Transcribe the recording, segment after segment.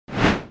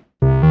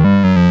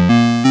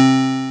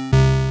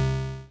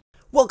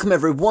Welcome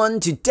everyone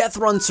to Death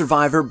Run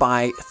Survivor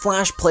by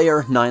Flash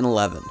Player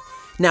 911.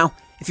 Now,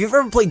 if you've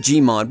ever played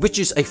Gmod, which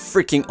is a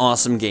freaking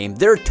awesome game,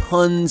 there are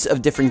tons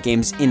of different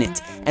games in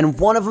it, and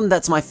one of them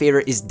that's my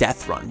favorite is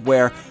Death Run,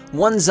 where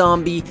one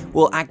zombie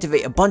will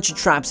activate a bunch of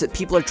traps that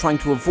people are trying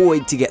to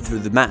avoid to get through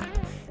the map.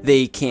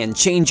 They can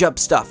change up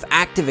stuff,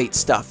 activate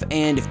stuff,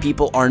 and if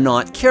people are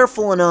not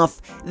careful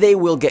enough, they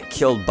will get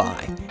killed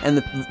by. And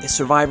the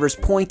survivor's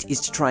point is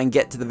to try and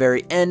get to the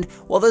very end,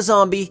 while the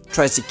zombie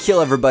tries to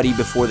kill everybody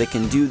before they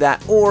can do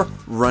that, or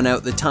run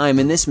out the time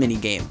in this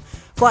minigame.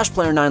 Flash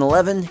Player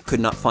 911 could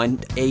not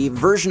find a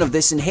version of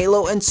this in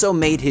Halo and so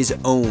made his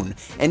own,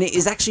 and it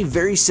is actually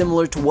very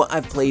similar to what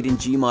I've played in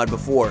Gmod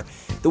before.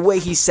 The way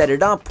he set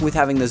it up, with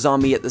having the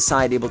zombie at the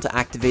side able to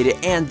activate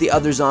it and the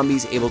other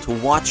zombies able to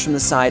watch from the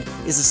side,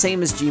 is the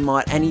same as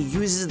Gmod, and he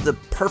uses the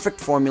perfect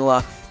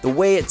formula, the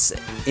way it's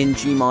in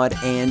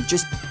Gmod, and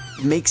just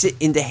makes it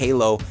into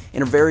Halo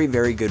in a very,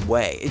 very good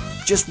way. It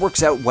just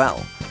works out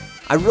well.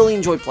 I really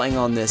enjoy playing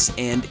on this,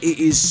 and it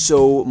is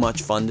so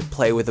much fun to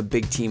play with a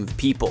big team of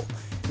people.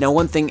 Now,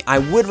 one thing I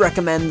would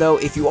recommend though,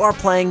 if you are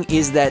playing,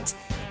 is that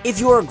if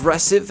you are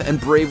aggressive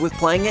and brave with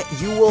playing it,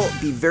 you will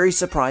be very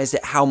surprised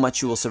at how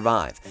much you will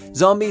survive.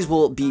 Zombies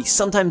will be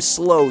sometimes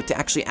slow to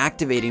actually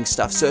activating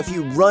stuff, so if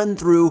you run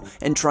through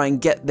and try and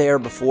get there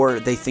before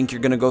they think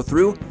you're going to go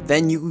through,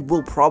 then you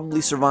will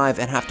probably survive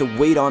and have to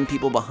wait on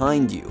people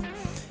behind you.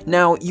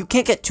 Now, you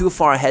can't get too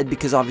far ahead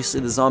because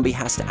obviously the zombie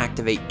has to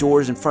activate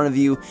doors in front of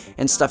you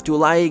and stuff to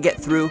allow you to get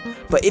through,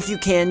 but if you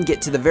can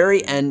get to the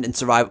very end and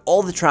survive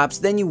all the traps,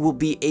 then you will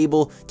be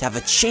able to have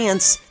a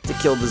chance to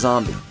kill the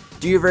zombie.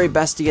 Do your very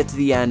best to get to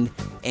the end,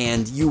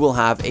 and you will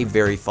have a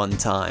very fun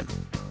time.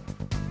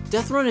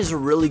 Death Run is a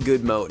really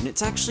good mode, and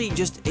it's actually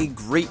just a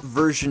great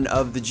version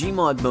of the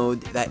Gmod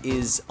mode that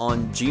is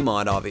on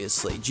Gmod,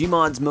 obviously.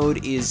 Gmod's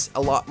mode is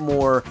a lot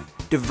more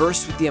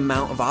diverse with the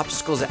amount of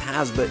obstacles it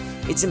has, but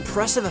it's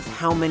impressive of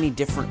how many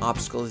different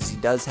obstacles he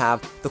does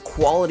have, the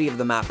quality of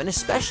the map, and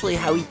especially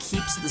how he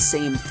keeps the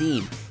same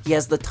theme. He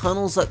has the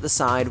tunnels at the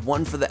side,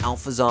 one for the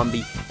alpha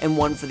zombie, and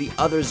one for the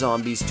other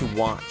zombies to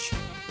watch.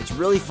 It's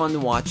really fun to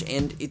watch,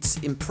 and it's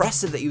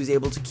impressive that he was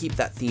able to keep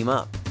that theme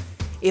up.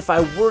 If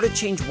I were to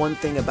change one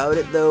thing about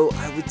it though,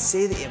 I would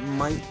say that it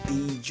might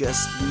be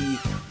just a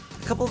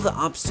couple of the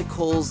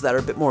obstacles that are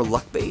a bit more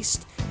luck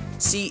based.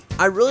 See,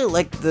 I really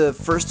like the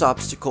first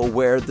obstacle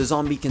where the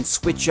zombie can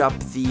switch up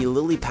the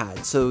lily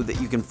pad so that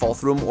you can fall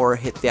through them or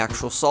hit the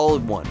actual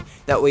solid one.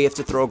 That way you have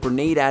to throw a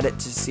grenade at it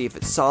to see if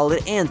it's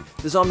solid, and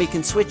the zombie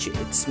can switch it.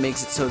 It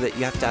makes it so that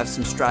you have to have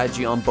some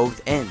strategy on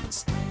both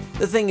ends.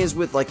 The thing is,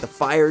 with like the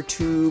fire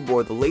tube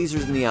or the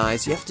lasers in the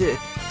eyes, you have to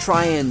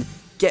try and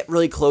get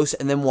really close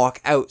and then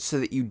walk out so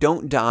that you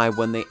don't die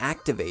when they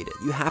activate it.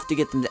 You have to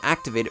get them to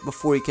activate it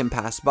before you can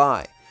pass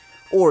by.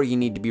 Or you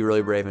need to be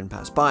really brave and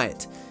pass by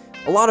it.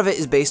 A lot of it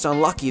is based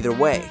on luck either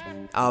way,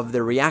 of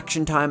the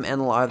reaction time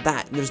and a lot of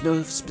that, and there's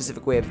no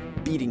specific way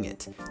of beating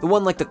it. The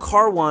one like the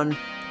car one,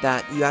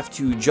 that you have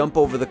to jump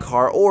over the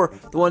car, or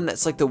the one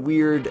that's like the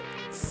weird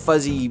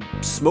fuzzy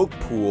smoke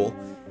pool,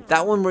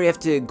 that one where you have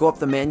to go up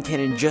the man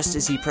cannon just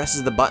as he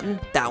presses the button,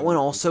 that one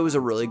also is a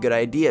really good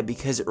idea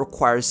because it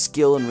requires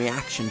skill and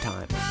reaction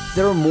time. If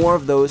there were more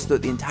of those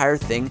throughout the entire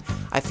thing,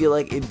 I feel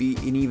like it'd be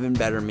an even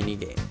better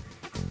minigame.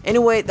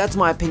 Anyway, that's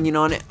my opinion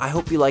on it. I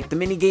hope you liked the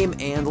minigame,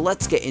 and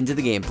let's get into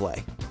the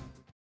gameplay.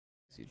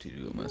 To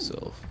do it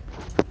myself.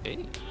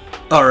 Hey.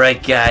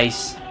 Alright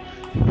guys,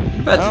 I'm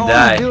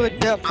about to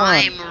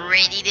die. I'm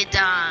ready to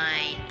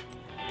die.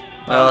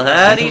 Well,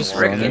 how do you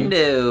frickin'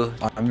 do?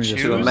 I'm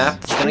just A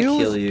map that's gonna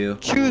kill you.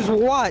 Choose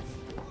what?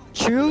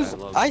 Choose?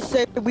 I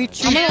say we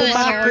choose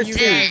democracy. You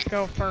guys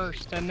go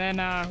first, and then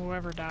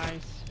whoever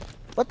dies.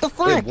 What the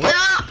fuck? No!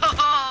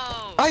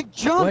 I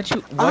jumped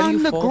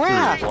on the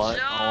grass. What?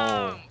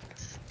 Oh.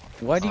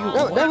 Why do you?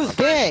 That was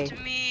gay.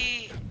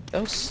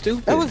 That was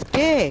stupid. That was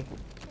gay.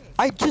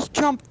 I just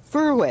jumped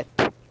through it.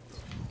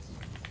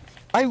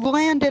 I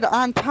landed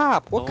on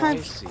top. What kind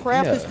of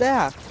crap is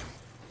that?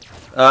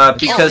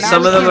 Because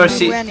some of them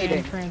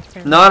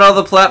are not all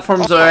the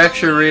platforms are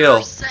actually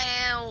real.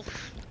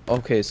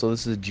 Okay, so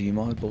this is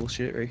Gmod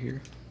bullshit right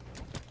here.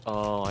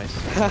 Oh, I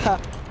see.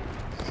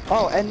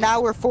 Oh, and now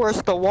we're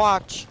forced to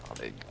watch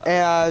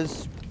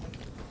as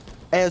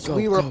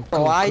we were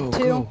lied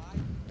to.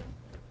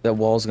 That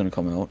wall's gonna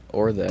come out,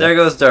 or that. There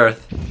goes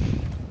Darth.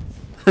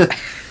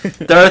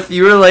 Darth,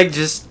 you were like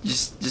just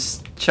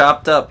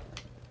chopped up.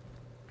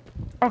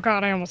 Oh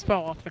god, I almost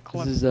fell off the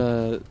cliff.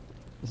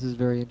 This is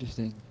very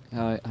interesting.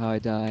 How I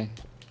die.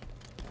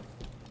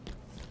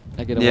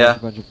 I get to watch a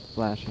bunch of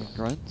flashing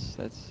grunts.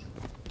 That's.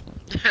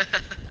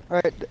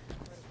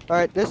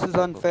 Alright, this is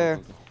unfair.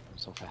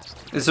 So fast.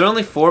 Is there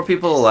only 4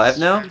 people alive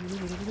now?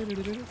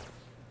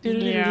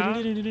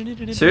 Yeah.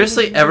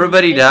 Seriously,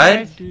 everybody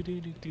died?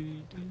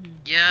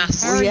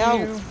 Yes. How are Yeah.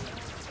 you?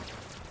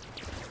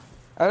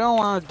 I don't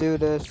want to do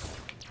this.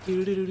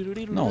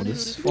 No,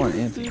 this is fun,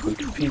 Anthony.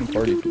 Quit being a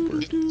party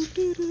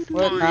pooper.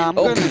 What? Nah, I'm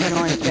gonna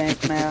join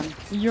Tank Man.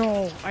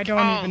 Yo, I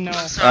don't even know.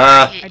 I'm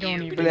sorry, I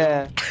don't even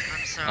Yeah. know.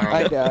 I'm sorry.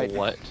 I died.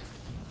 What?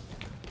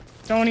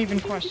 Don't even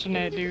question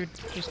it, dude.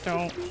 Just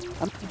don't.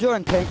 I'm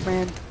enjoying Tank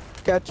Man.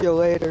 Catch you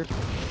later.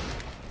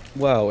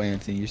 Wow,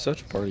 Anthony, you're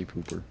such a party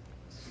pooper.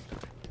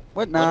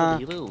 What nah?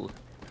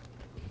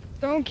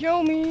 Don't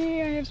kill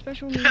me. I have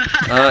special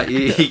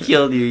needs. He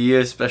killed you. You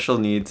have special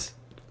needs.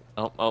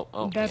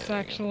 Oh. That's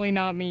actually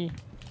not me.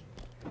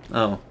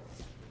 Oh.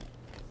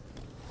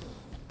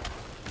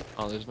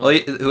 Oh, there's no... Well,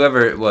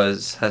 whoever it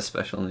was has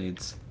special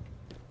needs.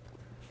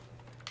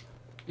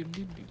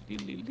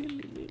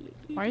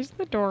 Why is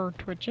the door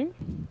twitching?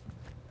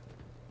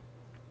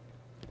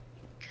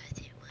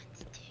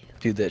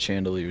 Dude, that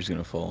chandelier's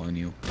gonna fall on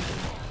you.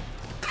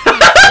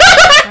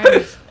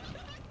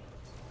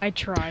 I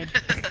tried.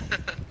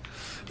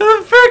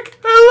 Oh, frick!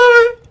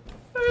 I love it!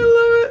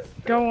 I love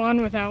it! Go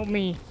on without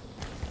me.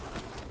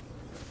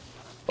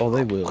 Oh,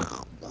 they will.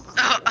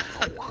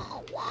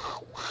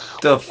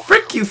 The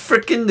frick you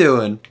frickin'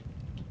 doing?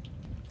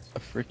 A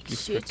frick you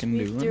Shoots frickin'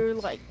 me doing? through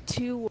like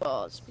 2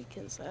 walls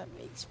because that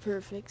makes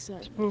perfect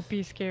sense.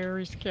 Spoopy,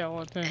 scary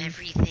skeleton.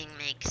 Everything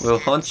makes sense. We'll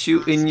hunt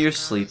you in your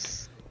sleep.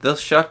 They'll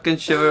shock and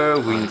shiver,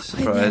 we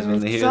surprise when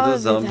they hear the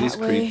zombies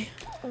creep.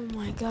 Oh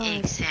my god.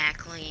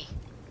 Exactly.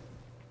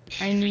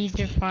 I need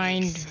to Everything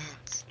find. makes sense.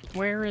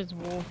 Where is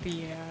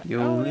Wolfie at?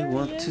 You Oh, only there he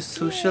want is. to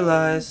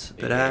socialize,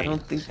 but I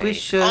don't think we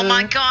should. Oh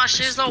my gosh,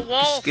 there's a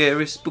wolf!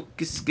 Scary,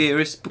 spooky,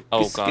 scary, spooky,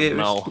 Oh god, scary,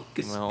 no.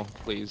 spooky. No,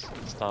 please,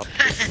 stop.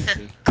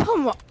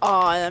 Come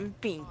on, I'm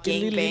being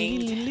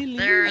gangbanged.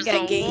 There's I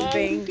got a wolf.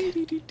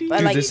 gangbanged by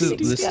Dude, like this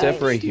 6 step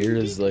guys. right here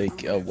is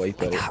like a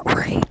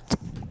wipeout.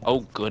 Oh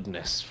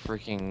goodness,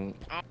 freaking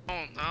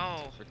Oh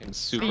no.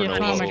 supernova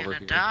atomic. over Gonna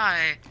here.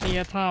 die. The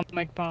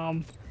atomic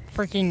bomb.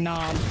 Freaking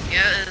knob.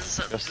 Yeah, it's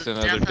Just the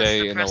another death has day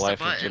to in the press life of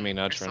button Jimmy or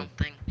Neutron.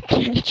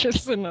 something.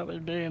 Just another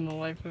day in the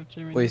life of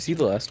Jimmy. Wait, is he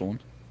the last one?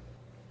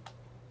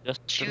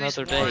 Just Choose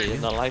another day one. in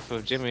the life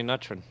of Jimmy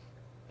Neutron.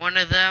 One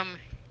of them,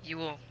 you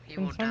will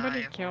Can die.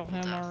 somebody a kill horrible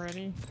him death.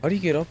 already? How do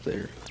you get up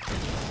there?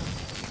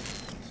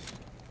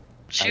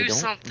 Choose don't-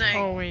 something.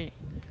 Oh wait.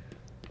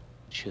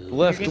 The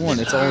left one,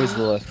 it's always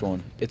the left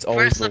one. It's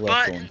always Press the the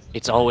left button. one.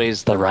 It's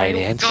always the right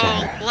Go answer.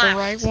 left. The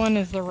right one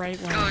is the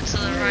right one. Go to the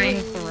The right. one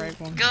is the right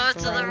one. Go to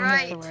the one is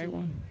right. the right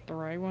one. The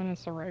right one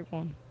is the right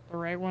one. The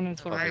right one is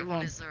The the right right one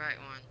one. is the right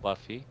one.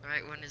 Fluffy. The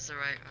right one is the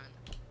right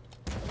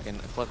one. Fucking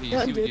Fluffy, you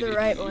Don't see do what you the did?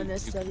 right You- one,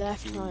 it's you- the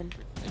left you- one.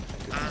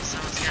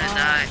 Someone's gonna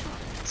die.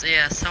 So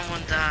yeah,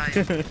 someone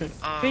died.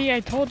 See, I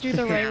told you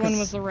the right one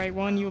was the right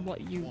one. You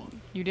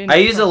didn't. I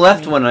used the trust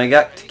left me. one and I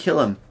got to kill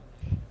him.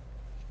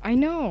 I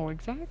know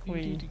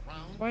exactly.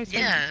 That's why I said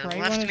Yeah, the right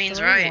left one is means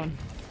the right.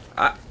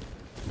 right. One.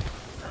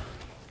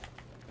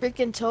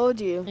 Freaking told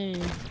you. Hey,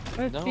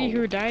 let's No. see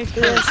who dies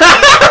Yes.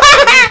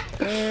 first.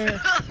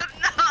 They're,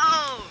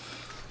 No!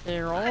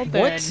 they're all What?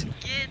 dead.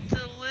 Get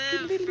to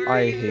live for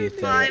I hate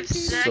that 5 so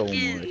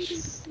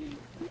seconds.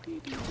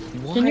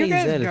 Why Can you is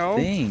guys that go? a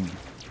thing?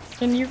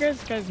 Can you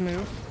guys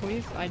move,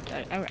 please? I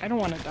don't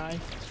want to die.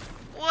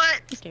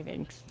 What? Okay,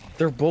 thanks.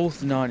 They're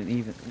both not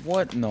even.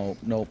 What? No,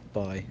 nope,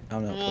 bye.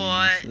 I'm not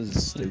What? playing this.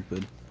 This is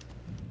stupid.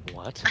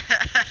 What?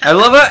 I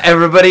love how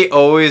everybody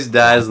always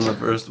dies in the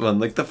first one.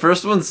 Like the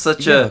first one's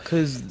such Yeah, a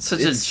 'cause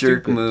such a it's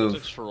jerk stupid. It's a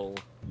move. troll.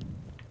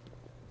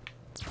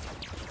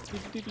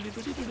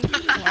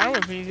 Well,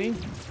 that was easy.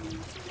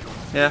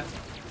 Yeah.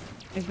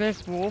 Is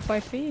this Wolf I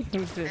see?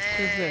 Who's this?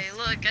 Who's Hey, this?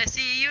 look, I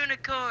see a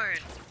unicorn.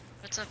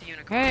 What's up,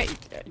 unicorn? Hey,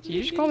 did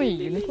you just call me a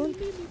unicorn?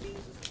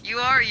 You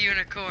are a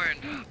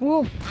unicorn.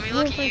 Wolf! I mean,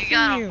 Wolf, look, I you see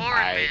got you. a horn,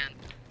 Hi. man.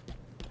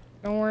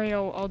 Don't worry,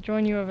 I'll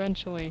join you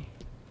eventually.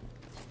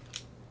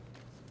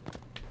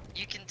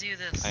 You can do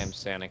this. I am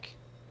Sanic.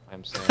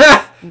 I'm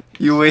Sanic.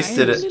 You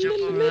wasted Just it.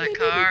 jump over that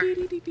car.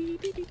 You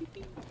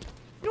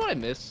know what I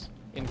miss?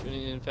 Infinite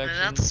infection.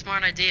 That's a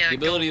smart idea. The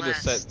ability Go to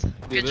set last. the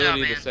Good job,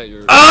 ability man. to set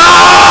your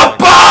Ah,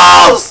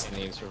 balls!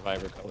 and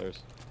survivor colors.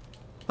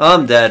 Oh,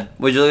 I'm dead.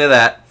 Would you look at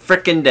that?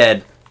 Frickin'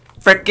 dead.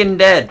 Frickin'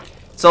 dead.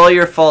 It's all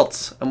your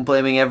faults. I'm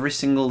blaming every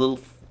single little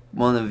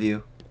one of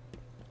you.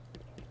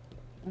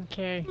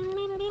 Okay.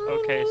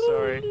 Okay,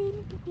 sorry.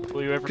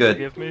 Will you ever Good.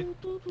 forgive me?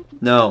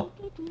 No.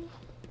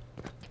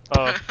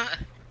 Oh,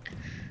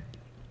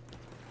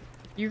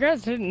 You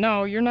guys didn't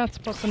know. You're not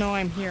supposed to know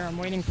I'm here. I'm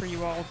waiting for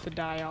you all to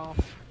die off.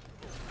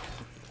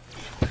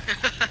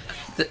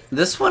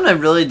 This one I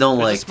really don't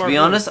It's a like. To smart be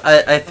move. honest,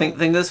 I think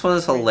this one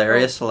is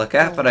hilarious to look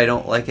at, but I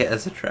don't like it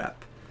as a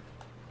trap.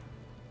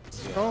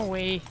 Go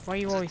away. Why are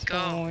you always Go.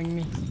 following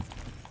me?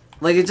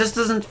 Like, it just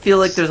doesn't feel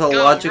like there's a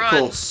Go, logical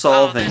run.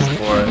 solving Oh,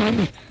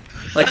 for it.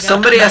 Like,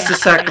 somebody has to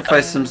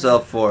sacrifice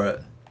himself for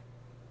it.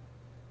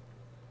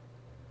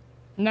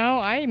 No,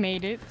 I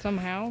made it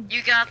somehow.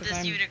 You got 'Cause this,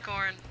 I'm-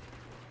 unicorn.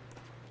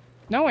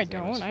 No, I His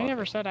name is don't. I Fluffy.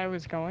 never said I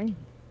was going.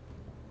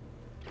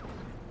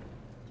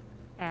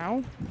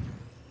 Ow.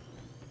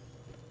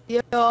 Yo,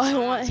 I Someone's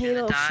want gonna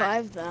Halo die.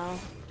 5 now.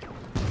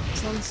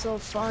 Sounds so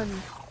fun.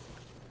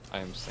 I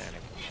am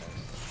Sanic.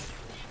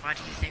 Why do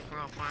you think we're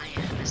all playing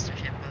it, Mr.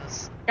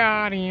 Hippos?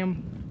 Got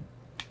him.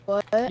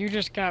 What? You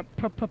just got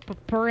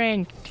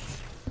pranked.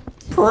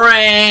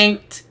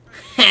 Pranked!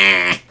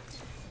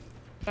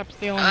 Stop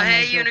stealing Oh, all my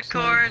hey, jokes,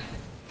 unicorn.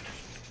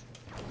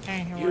 Hey,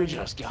 how You are you?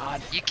 just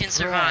got. You can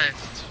survive.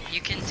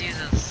 You can do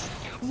this.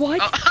 What?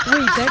 Oh.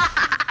 Wait,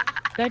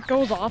 that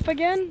goes off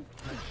again?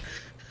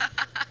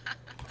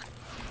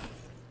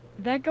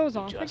 That goes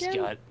off Just again?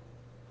 got.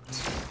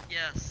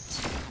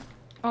 Yes.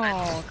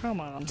 Oh, come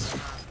on.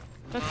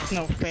 That's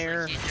no looks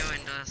fair. Like you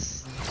joined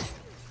us.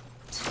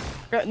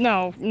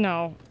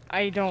 No,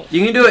 I don't.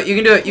 You can do it. You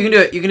can do it. You can do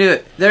it. You can do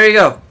it. There you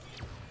go.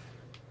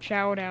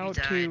 Shout out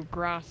to died.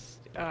 Gross,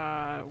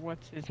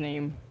 what's his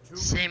name?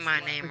 Say my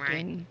name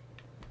right. Freaking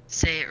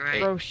Say it right.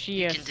 You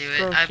Brocious. can do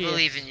it. I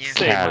believe in you.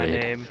 Say my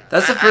name.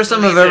 That's the I first time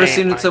I've believe ever in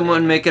seen my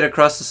someone name. make it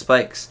across the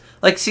spikes.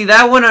 Like, see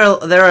that one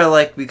there I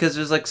like because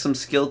there's like some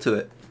skill to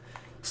it.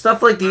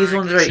 Stuff like these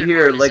ones right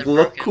here like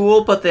look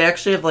cool, but they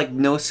actually have like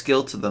no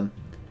skill to them.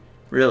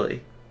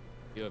 Really.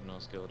 You have no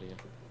skill, do you?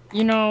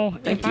 You know,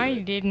 Thank if you. I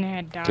didn't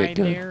have died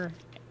there,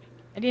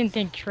 I didn't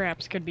think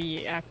traps could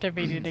be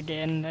activated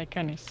again. That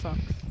kind of sucks.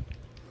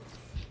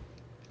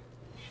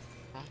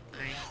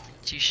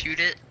 Did you shoot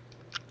it?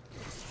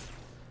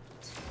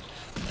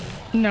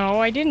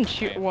 No, I didn't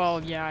shoot.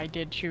 Well, yeah, I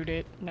did shoot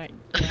it. Yeah,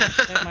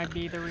 that might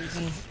be the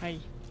reason I.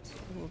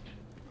 Oops.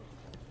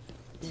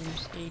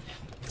 Mistake.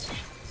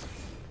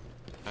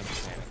 I'm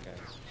Sanic,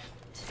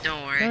 guys.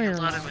 Don't worry. No, A you're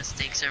lot not. of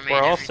mistakes are made.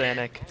 We're all every day.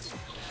 Sanic.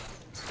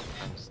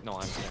 No,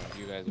 I'm Sanic.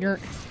 You guys You're-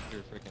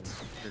 you're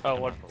freaking. You're Oh,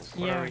 what? Knuckles.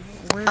 What are Yeah,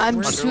 we? I'm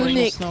we're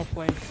Sonic.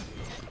 Snowflake.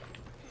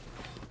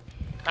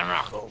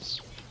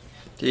 Knuckles.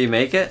 Do you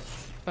make it?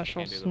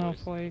 Special Can't do the voice.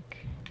 snowflake.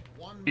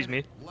 Excuse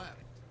me.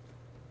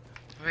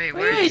 Wait, Oh,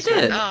 where yeah, you is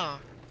it? did. Oh.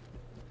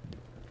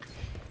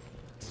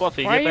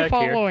 Fluffy, Why are get you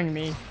back here. following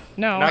me?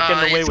 No. You're not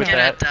getting away he's with gonna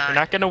that. die. You're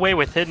not getting away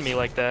with hitting me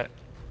like that.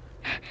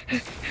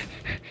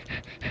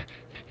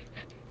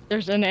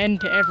 There's an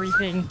end to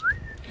everything.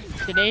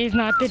 Today's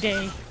not the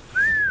day.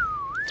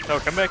 Oh,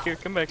 come back here.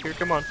 Come back here.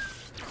 Come on.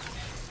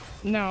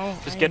 No.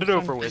 Just I get it am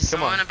over Is with. Come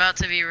someone on. about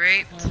to be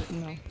raped?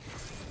 No. Nope.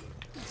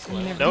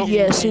 Never did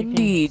Yes, anything.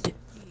 indeed.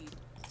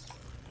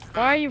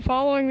 Why are you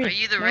following me? Are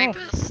you the No,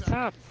 rapist?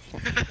 Stop.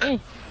 Hey.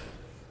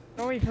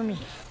 Go away from me.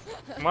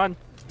 Come on.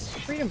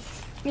 Freedom.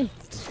 Me.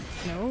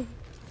 No.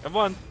 Come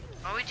on.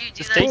 Why would you do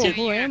Just that take to it. a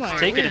Who am I? unicorn?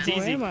 Take it, Ooh, it's who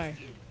easy. am I?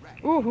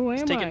 Ooh, who am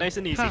Just take I? it nice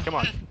and easy. Ha. Come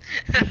on.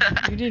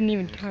 You didn't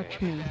even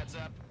touch me.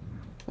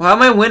 Well, how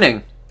am I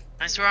winning?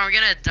 I swear I'm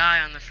gonna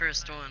die on the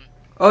first one.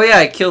 Oh yeah,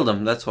 I killed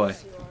him. That's why.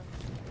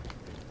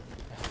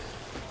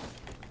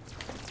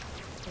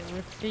 Okay,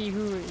 let's see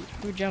who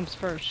jumps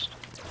first.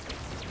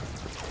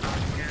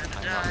 I'm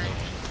gonna die.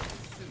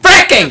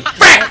 Fracking!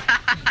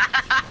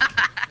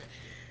 Frack!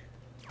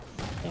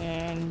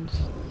 And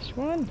this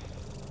one.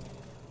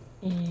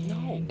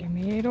 And the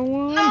middle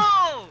one.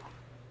 No!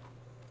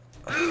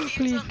 Who keeps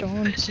Please on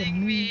don't kill pushing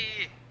me. me?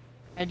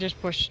 I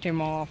just pushed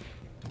him off.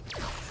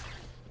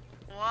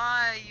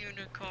 Why,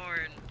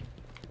 unicorn?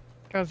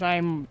 Because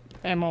I'm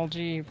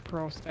MLG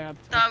Pro Stats.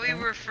 Thought we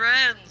were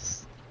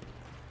friends.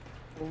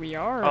 We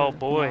are. Oh,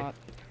 boy. not.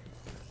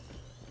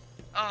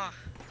 Oh,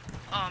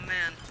 oh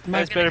man. My-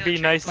 You guys better be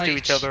nice to Like-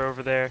 each other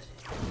over there.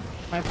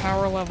 My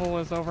power level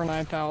is over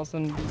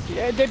 9,000.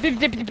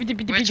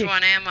 Which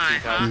one am I,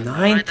 huh? 9,000? Am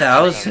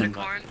I the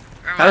unicorn?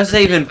 Or am How I is the that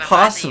thing even behind the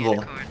possible?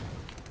 unicorn?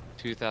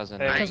 2000.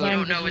 Hey, I, you Because I'm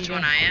don't know which Vegeta.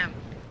 one I am.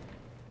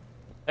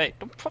 Hey,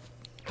 don't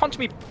punch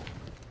me.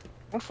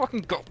 Don't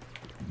fucking go.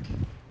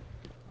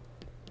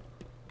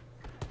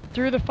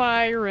 Through the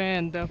fire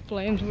and the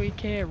flames we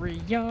carry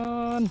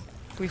on.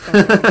 Please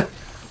don't kill me.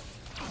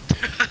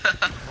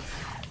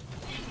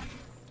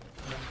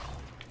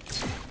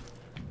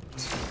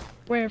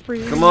 We're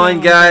free Come on,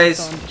 beyond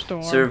guys. the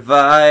thunderstorm.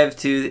 Survive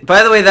to.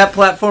 By the way, that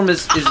platform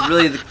is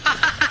really the.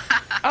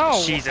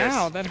 Oh, Jesus.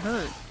 ow, that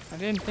hurt. I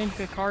didn't think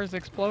the cars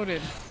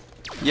exploded.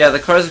 Yeah, the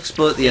cars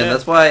explode at the end. Yeah.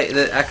 That's why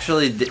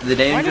actually the Why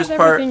dangerous does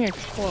part. everything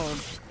explode?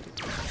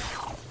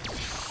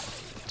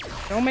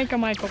 Don't make a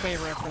Michael Bay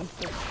reference.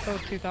 It's so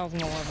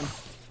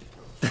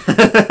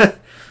 2011.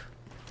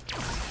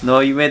 No,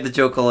 you made the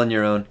joke all on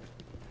your own.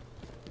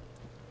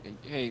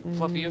 Hey,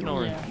 Fluffy, you have no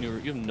room. Yeah.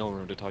 You have no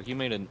room to talk. You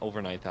made an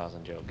over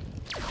 9,000 joke.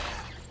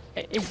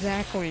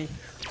 Exactly.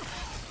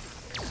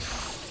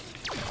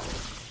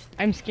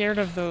 I'm scared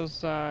of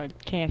those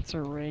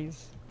cancer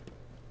rays.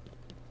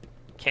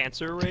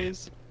 Cancer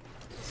rays?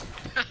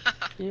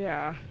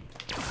 Yeah.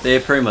 They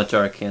pretty much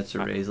are cancer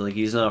rays. Like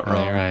he's not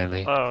wrong.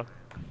 Riley. Oh.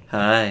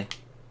 Hi.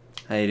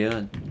 How you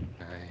doing?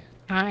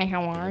 Hi,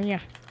 how are you?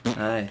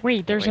 Hi.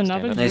 Wait, there's Wait,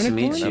 another stand up. Nice to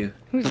unicorn? meet you.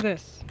 Who's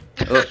this?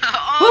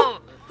 Oh.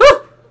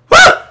 Oh!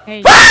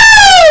 Hey,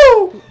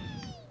 Woo!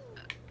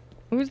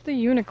 who's the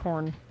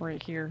unicorn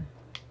right here?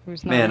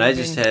 Who's not Man, I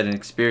moving? just had an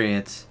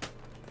experience,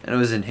 and it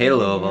was in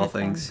Halo of all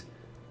things.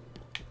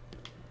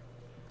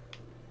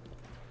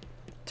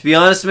 To be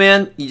honest,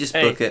 man, you just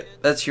Hey, book it.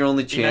 That's your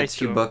only be chance. nice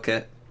to You him. book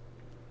it.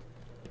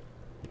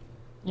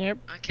 Yep.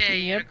 Okay,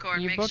 Yep,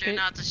 unicorn, you make book sure it.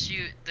 not to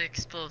shoot the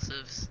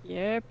explosives.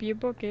 Yep, you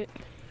book it.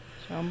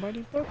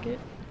 Somebody book it.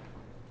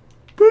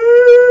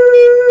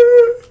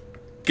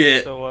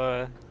 Get.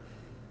 So,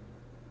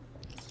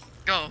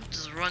 Go,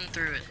 just run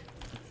through it.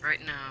 Right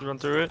now. run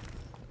through it?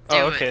 Do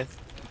Oh, it. okay.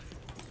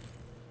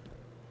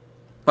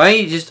 Why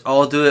don't you just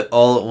all do it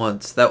all at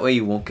once? That way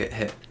you won't get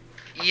hit.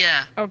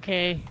 Yeah.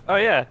 Okay. Oh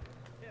yeah.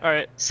 All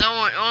right.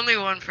 Only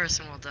one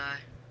person will die.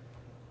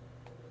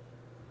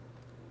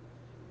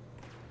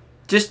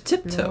 Just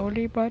tiptoe.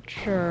 Slowly but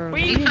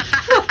surely.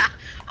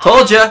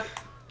 Told ya!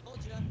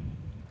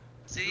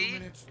 See?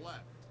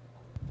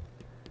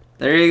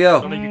 There you I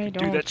don't go. think you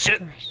can do that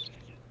shit.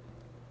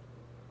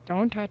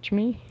 Don't touch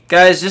me.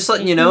 Guys, just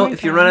letting you know, Taking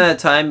if you my run time. out of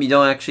time, you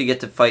don't actually get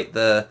to fight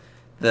the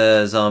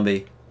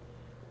zombie.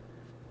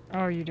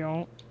 Oh, you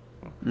don't.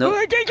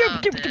 Nope.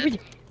 Dead.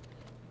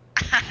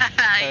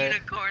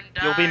 Unicorn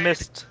died. You'll be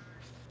missed,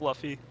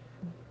 Fluffy.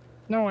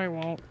 No, I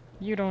won't.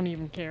 You don't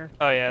even care.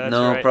 Oh yeah, that's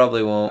No, right.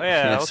 probably won't. Oh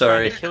yeah, I was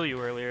sorry. trying to kill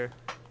you earlier.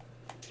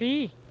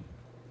 See?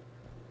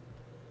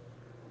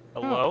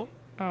 Hello?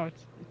 Oh,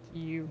 it's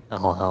you.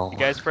 You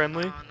guys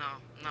friendly? Oh,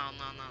 no.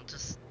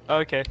 Just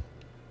Okay.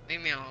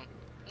 leave me alone.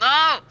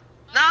 No!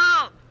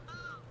 No!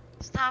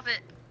 Stop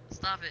it.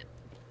 Stop it.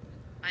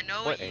 I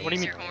know what you What do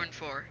you use your mean? horn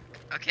for.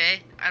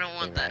 Okay? I don't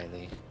want that.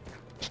 Riley.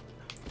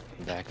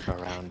 Back for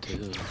round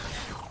 2.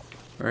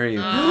 Where are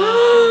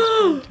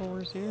you?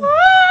 Towards you. Do you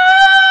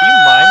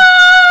mind?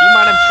 Do you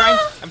mind?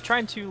 I'm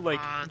trying to like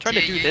I'm trying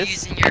to Dude, do you're this.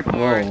 using your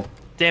horn. Whoa.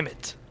 Damn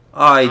it.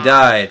 Oh, he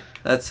died.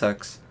 That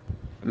sucks.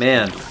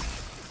 Man,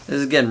 this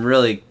is getting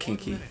really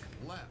kinky.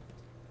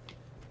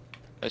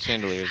 That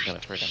chandelier's gonna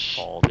freaking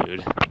fall,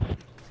 dude.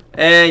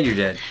 And you're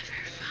dead.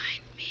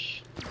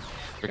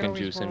 Freaking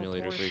Juice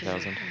Simulator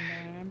 3000.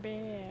 I'm back.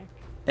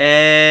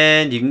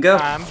 And you can go.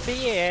 I'm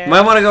back.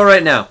 Might want to go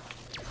right now.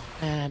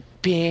 I'm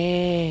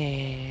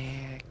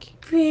back.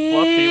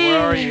 Fluffy,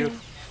 where are you?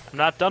 I'm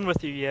not done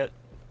with you yet.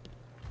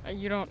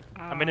 You don't.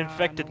 I'm an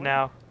infected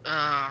no.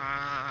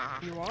 now.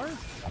 You are?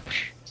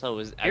 So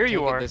I Here take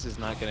you it are. this is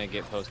not gonna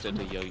get posted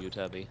to Yo You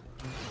Tubby.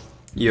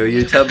 Yo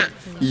You Tubby.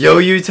 Yo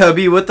You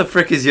Tubby? What the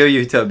frick is Yo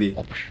You Tubby?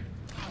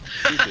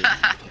 Stupid.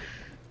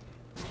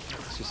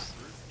 It's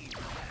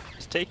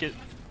Just take it.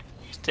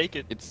 Just take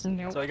it. it's Nope.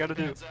 That's all I gotta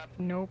do.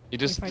 Nope. you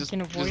just If I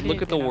can avoid just look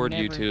it, at the then I'll word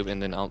never- YouTube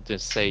and then I'll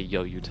just say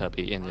Yo You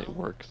Tubby and it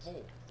works.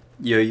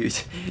 Yo You.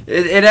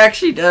 It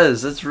actually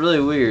does. That's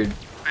really weird.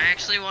 I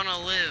actually want to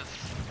live.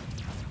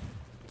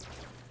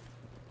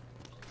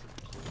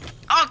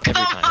 Oh, come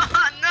time.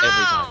 on! No!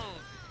 Every time.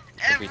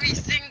 Every Every time.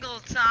 single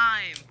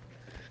time!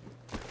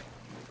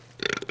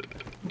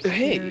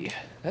 Hey,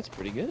 that's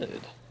pretty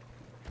good.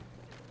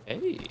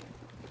 Hey.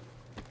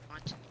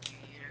 Watching you,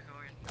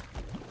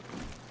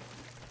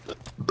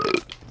 unicorn.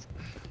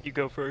 You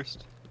go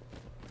first.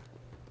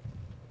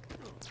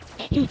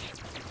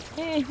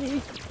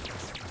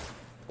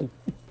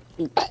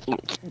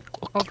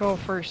 I'll go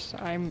first.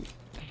 I'm.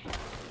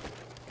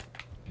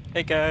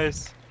 Hey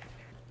guys.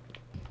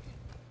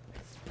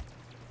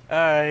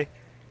 Hi.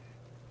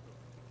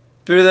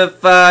 Through the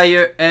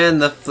fire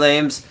and the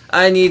flames,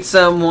 I need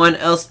someone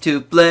else to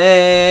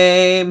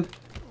blame.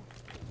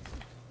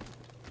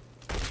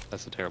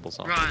 That's a terrible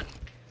song. Run.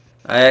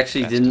 I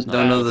actually That's just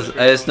don't know not- this.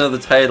 I just know the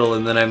title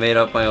and then I made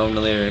up my own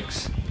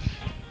lyrics.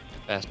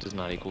 Fast does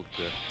not equal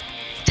good.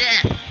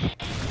 Death!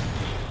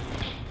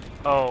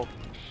 Oh.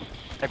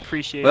 I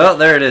appreciate Well, it.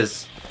 there it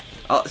is.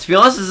 To be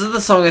honest, this is the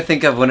song I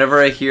think of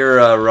whenever I hear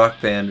Rock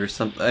Band or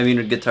something. I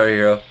mean, Guitar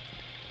Hero.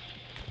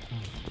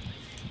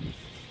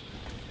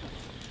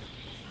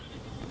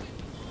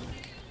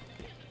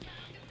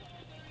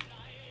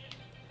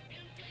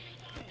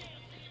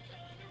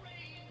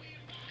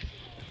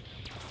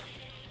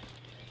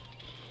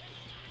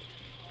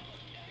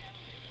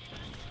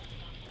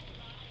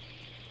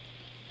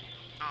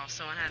 Oh,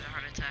 someone had a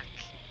heart attack.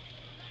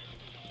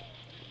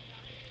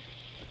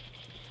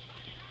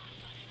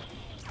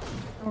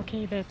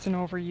 Okay, that's an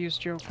overused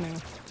joke now.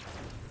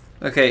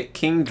 Okay,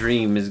 King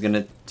Dream is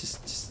gonna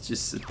just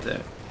sit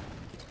there.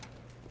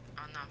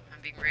 Oh no,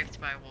 I'm being raped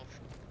by a wolf.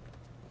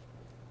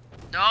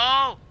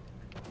 No!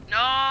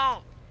 No!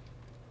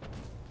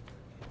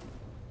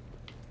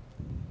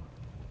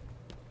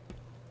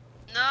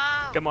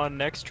 No! Come on,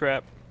 next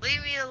trap.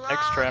 Leave me alone!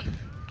 Next trap.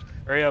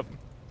 Hurry up.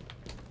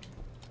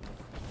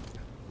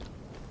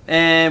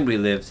 And we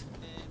lived.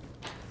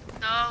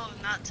 No,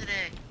 not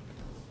today.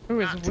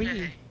 Who is Not we?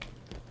 today.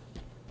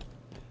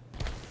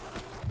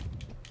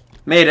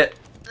 Made it.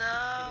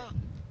 No!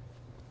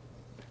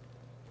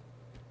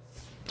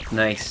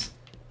 Nice.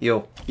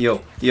 Yo,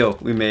 yo, yo,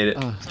 we made it.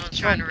 Someone's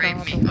trying to rape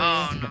me.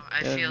 Oh no,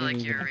 I Yeah, feel like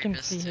really you're a I can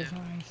rapist see too. his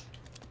eyes.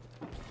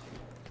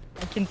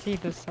 I can see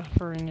the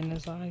suffering in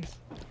his eyes.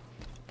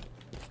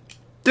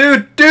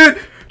 Dude!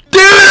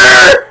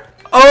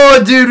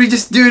 Oh, dude, we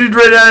just duded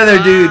right out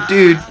of there,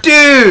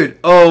 dude!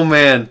 Oh,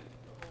 man.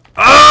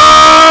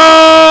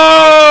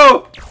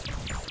 Oh!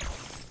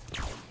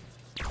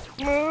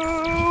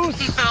 No!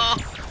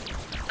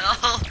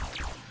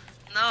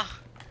 No!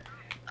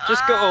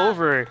 Just go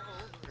over.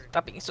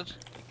 Stop being such.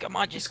 Come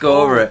on, Just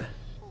go over it.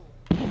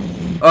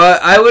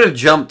 I would have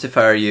jumped if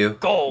I were you.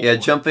 Go. Yeah,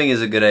 jumping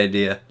is a good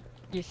idea.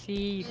 You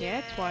see,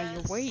 that's why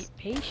you wait.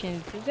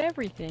 Patience is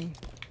everything.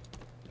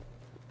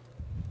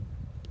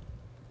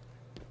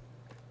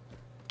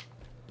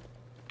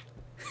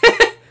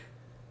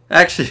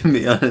 Actually, to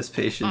be honest,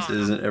 patience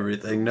isn't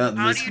everything. Not in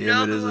How this do you game,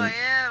 know it who isn't. I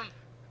am?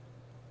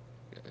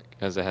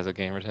 Because it has a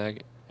gamer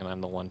tag, and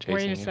I'm the one chasing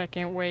Wait a you.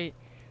 second, wait.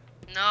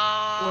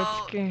 No.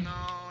 What's gonna, no,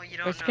 you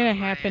don't what's know gonna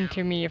who I happen am.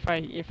 to me if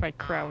I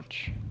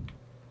crouch?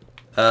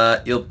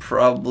 You'll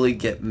probably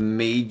get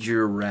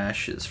major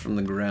rashes from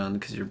the ground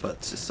because your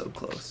butt's just so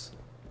close.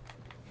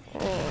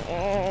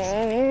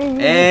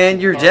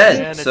 And you're dead,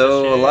 man, it's a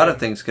so a lot of shame.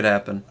 things could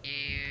happen.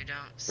 You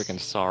don't Freaking see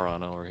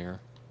Sauron over here.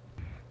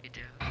 You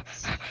do.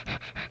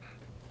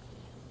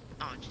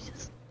 Oh,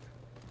 Jesus.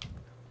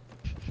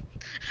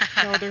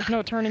 No, there's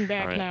no turning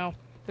back Alright. now.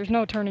 There's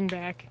no turning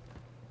back.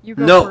 You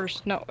go No.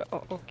 first. No.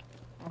 Oh, okay.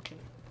 Okay.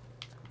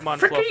 Come on,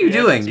 Frick are Fluffy, you I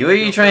haven't doing? seen What are you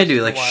you go trying to first do?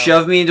 in a Like while.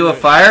 shove me into a Do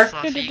it. fire?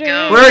 Fluffy,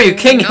 go. Where are you,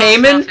 King Go,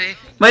 Haman? Fluffy.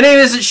 My name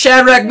isn't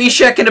Shadrach,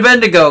 Meshach, and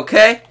Abednego,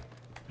 okay?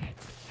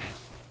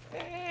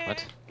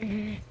 What?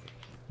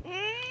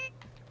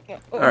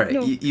 Oh, Alright,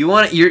 no. you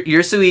want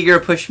you're so eager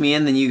to push me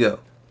in, then you go.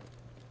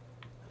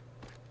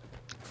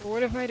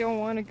 What if I don't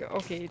want to go?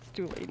 Okay, it's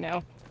too late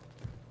now.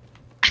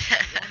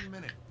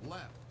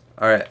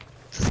 Alright.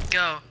 Just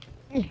go.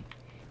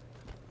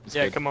 It's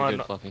Yeah, good. come You're on.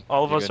 good, Fluffy.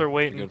 All of You're us good. are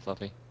waiting. You're good,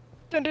 Fluffy.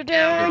 Dun, dun,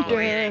 Yeah, dun, we're all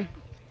waiting.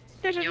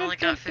 dun. You only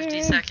got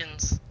 50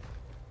 seconds.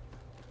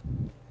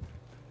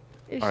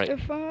 It's Alright. the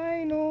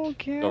final Riley.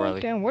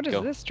 countdown. What is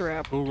Go. this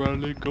strap? Go,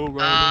 Riley, go,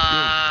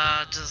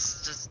 Riley,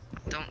 Just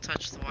don't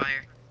touch the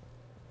wire.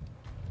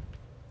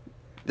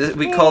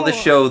 We call the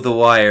show The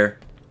Wire.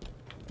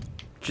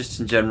 Just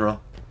in general.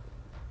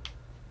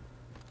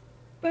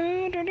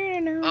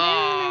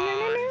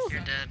 Oh,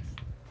 you're dead.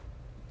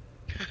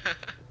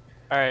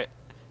 Alright,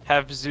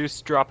 have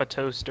Zeus drop a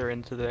toaster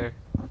into there.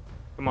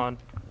 Come on.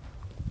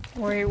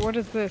 Wait, what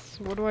is this?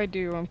 What do I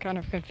do? I'm kind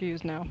of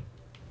confused now.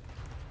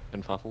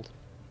 Been fuffled?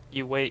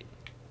 You wait.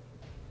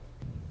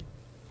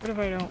 What if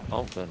I don't?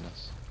 Oh,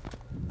 goodness.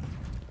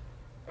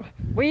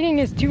 Waiting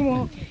is too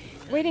long.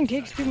 Waiting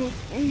takes too long.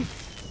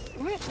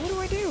 What? What do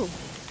I do?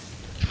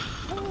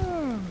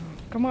 Oh,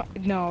 come on.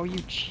 No, you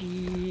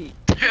cheat.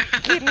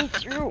 Get me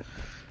through.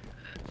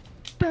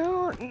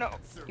 No,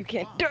 you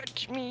can't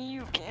touch me.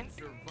 You can't.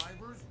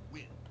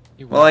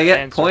 Well, I get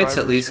And points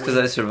at survivors least because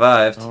win. I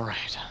survived.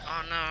 Alright.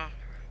 Oh no.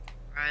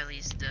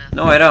 Riley's dead.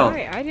 No, I don't.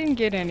 Wait, I didn't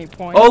get any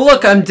points. Oh,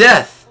 look, I'm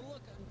death!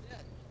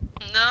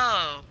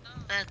 No.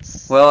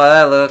 That's.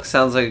 Well, that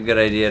sounds like a good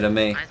idea to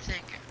me. I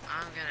think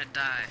I'm gonna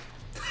die.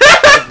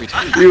 Every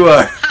time. You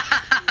are.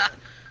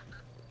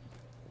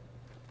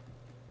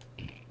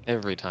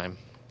 Every time.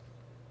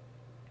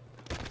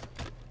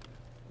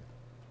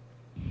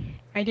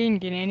 I didn't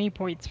get any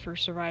points for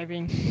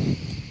surviving.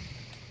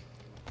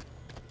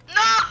 No!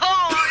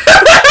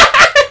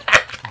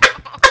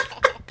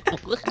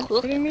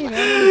 Kidding me?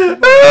 This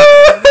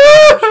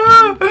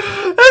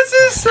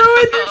is so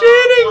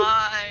entertaining!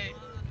 Why?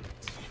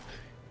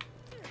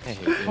 I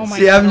hate this. Oh my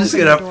See, God, I'm just open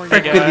gonna the door,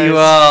 frick you with you guys.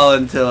 all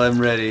until I'm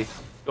ready.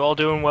 You all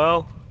doing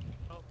well?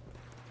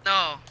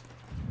 No.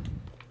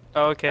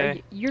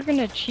 Okay. You're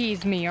gonna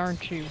cheese me,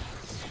 aren't you?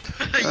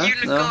 Huh?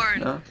 Unicorn.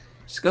 No.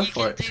 Just go You for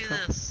can it. do Just go.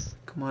 this.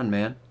 Come on,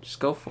 man. Just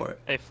go for it.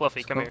 Hey, Fluffy,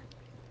 Let's come go. here.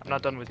 I'm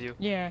not done with you.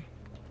 Yeah.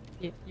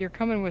 You're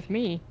coming with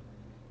me.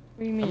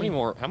 What do you mean?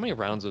 How many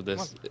rounds of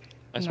this?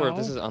 I swear,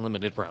 this No. is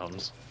unlimited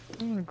rounds. I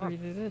don't agree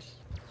to this.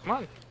 Come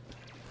on.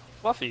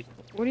 Fluffy,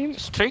 What do you mean?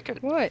 just take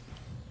it. What?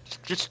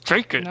 Just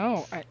take it.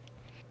 No, I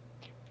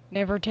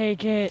never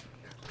take it.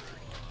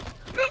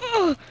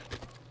 Oh,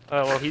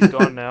 well, he's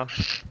gone now.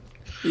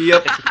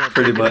 Yep, Guess you can't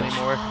pretty take it much.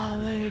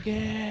 anymore.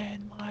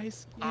 Again, my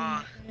skin.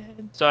 Aw,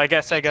 So I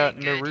guess I you got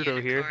did good,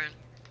 Naruto here. Unicorn.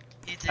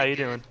 You did How you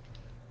good. doing?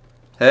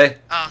 Hey.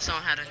 Oh,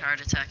 someone had a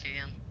heart attack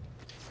again.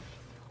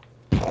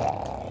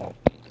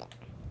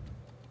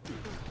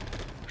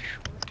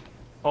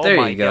 Oh There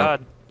my you go.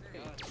 god.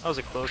 That was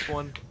a close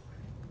one.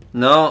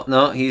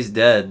 No, he's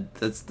dead.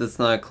 That's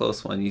not a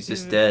close one. He's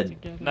just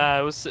dead. Nah,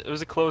 it was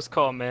a close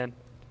call, man.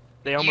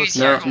 They almost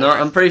Use No, your no,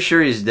 horn. I'm pretty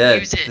sure he's dead.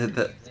 Use it.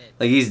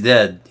 Like he's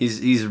dead.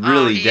 He's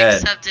really he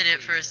dead. accepted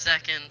it for a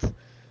second.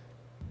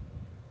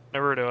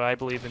 Naruto, I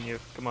believe in you.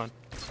 Come on.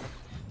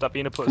 Stop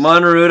being a pussy. Come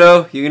on,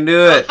 Naruto, you can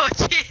do it. Oh,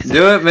 jeez.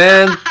 Do it,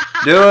 man.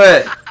 Do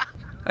it.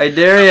 I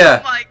dare ya.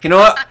 Oh my You know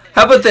what? God.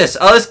 How about this?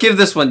 I'll just give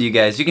this one to you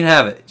guys. You can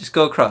have it. Just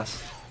go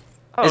across.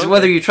 Oh, It's okay.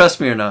 whether you trust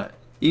me or not.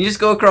 You can just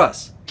go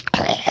across.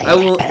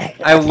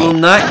 I will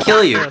not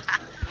kill you.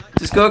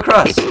 Just go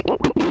across.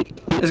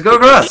 Just go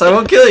across. I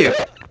won't kill you.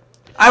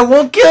 I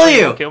won't kill You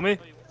you. won't kill me?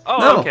 Oh,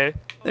 No. okay.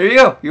 There you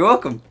go. You're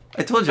welcome.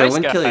 I told you I Nice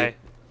wouldn't kill you. guy.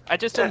 I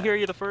just didn't Yeah. hear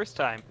you the first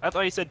time. I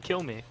thought you said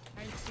kill me.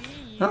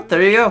 Oh,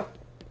 there you go.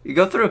 You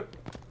go through.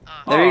 Oh.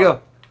 There you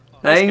go.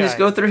 Now nice you can just guy.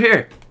 go through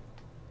here.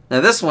 Now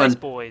this one, Nice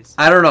boys.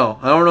 I don't know.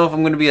 I don't know if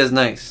I'm gonna be as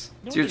nice.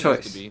 It's your You know what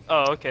it choice. used to be?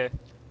 Oh, okay.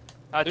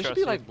 I There should trust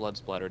be you. like blood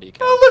splatter decals.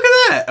 Oh, look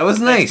at that. That was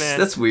Thanks, nice. man.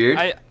 That's weird.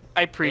 I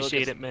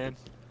appreciate it, man.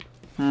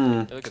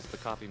 Hmm. Hey, look, it's the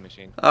copy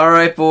machine.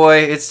 Alright, boy.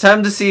 It's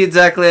time to see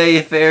exactly how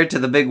you fared to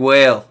the big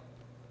whale.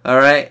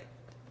 Alright?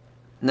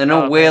 Now, no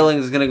Oh, man. whaling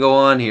is gonna go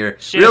on here.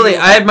 Shame Really, you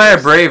I admire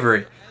missed.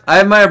 bravery. I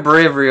admire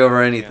bravery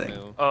over anything. Yeah,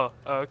 no. Oh,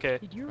 okay.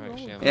 Did you Alright, roll?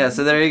 Shamu. Yeah,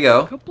 so there you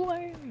go.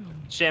 Kablam!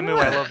 Shamu,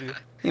 I love you.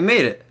 You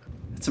made it.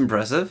 It's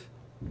impressive.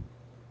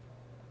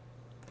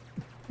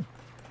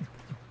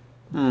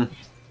 I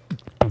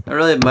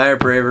really admire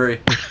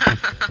bravery.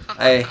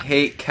 I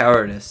hate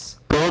cowardice.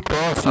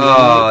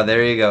 Oh,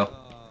 there you go.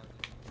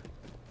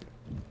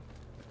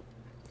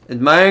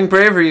 Admiring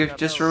bravery,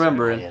 just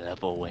remembering.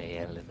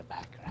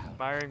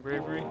 Admiring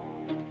bravery.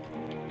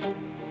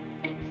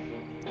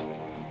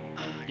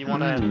 You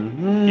wanna...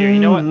 Here, you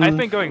know what? I've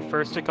been going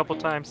first a couple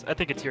times. I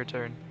think it's your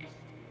turn.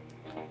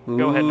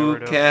 Go ahead, Who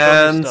Naruto. Show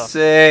can me stuff.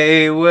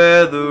 say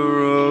where the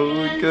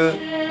road goes?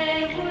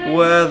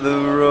 Where the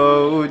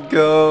road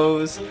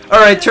goes.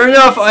 Alright, turn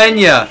off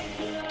Enya.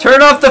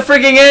 Turn off the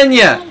freaking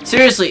Enya.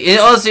 Seriously, in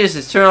all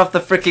seriousness, turn off the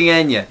freaking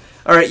Enya.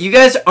 Alright, you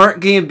guys aren't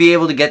going to be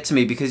able to get to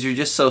me because you're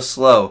just so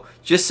slow.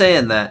 Just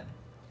saying that.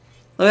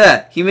 Look at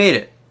that. He made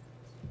it.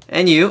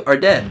 And you are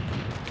dead.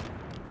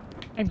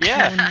 I'm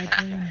Yeah. killing my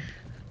dream.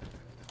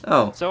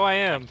 Oh. So I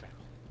am.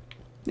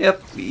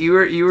 Yep, you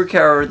were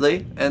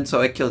cowardly, and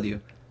so I killed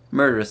you.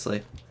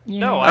 Murderously.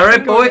 No, I I've Alright,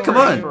 been going boy, come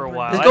first on. for a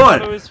while. Let's I go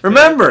thought it on. was fair that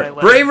I Remember,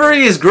 let bravery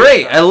you is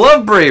great. I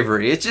love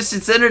bravery.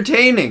 It's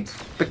entertaining.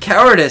 But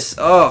cowardice,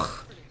 ugh.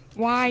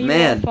 Why are you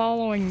Man. all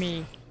following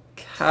me?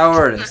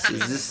 Cowardice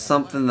is this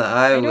something that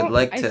I would don't-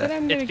 like I said to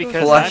I'm gonna It's go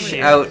because flush I'm first.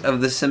 here. out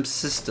of the Sim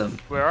system.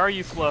 Where are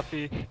you,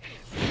 Fluffy?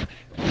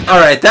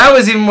 Alright, that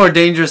was even more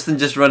dangerous than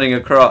just running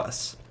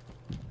across.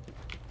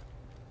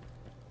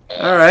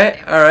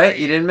 Alright,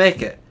 you didn't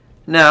make it.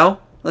 Now,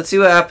 let's see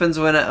what happens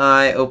when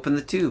I open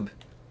the tube.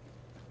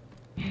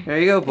 There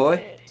you go,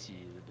 boy.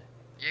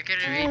 You're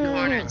gonna be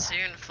cornered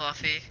soon,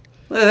 Fluffy.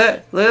 Look at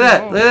that, look at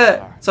that, look at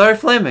that. It's already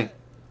flaming.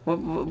 What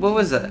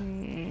was that?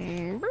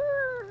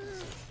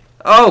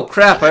 Oh,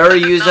 crap, I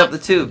already used up the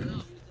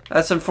tube.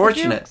 That's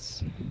unfortunate.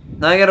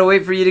 Now I gotta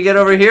wait for you to get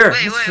over here.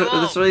 Wait,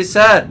 That's really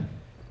sad.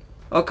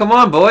 Oh, come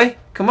on, boy.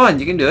 Come on,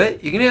 you can do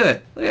it. You can do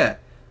it. Look at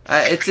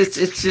that. It's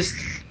just...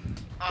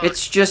 Oh,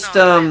 It's just,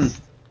 no,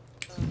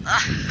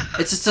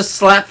 it's just a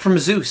slap from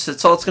Zeus.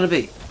 That's all it's gonna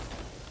be.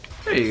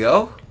 There you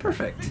go.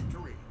 Perfect.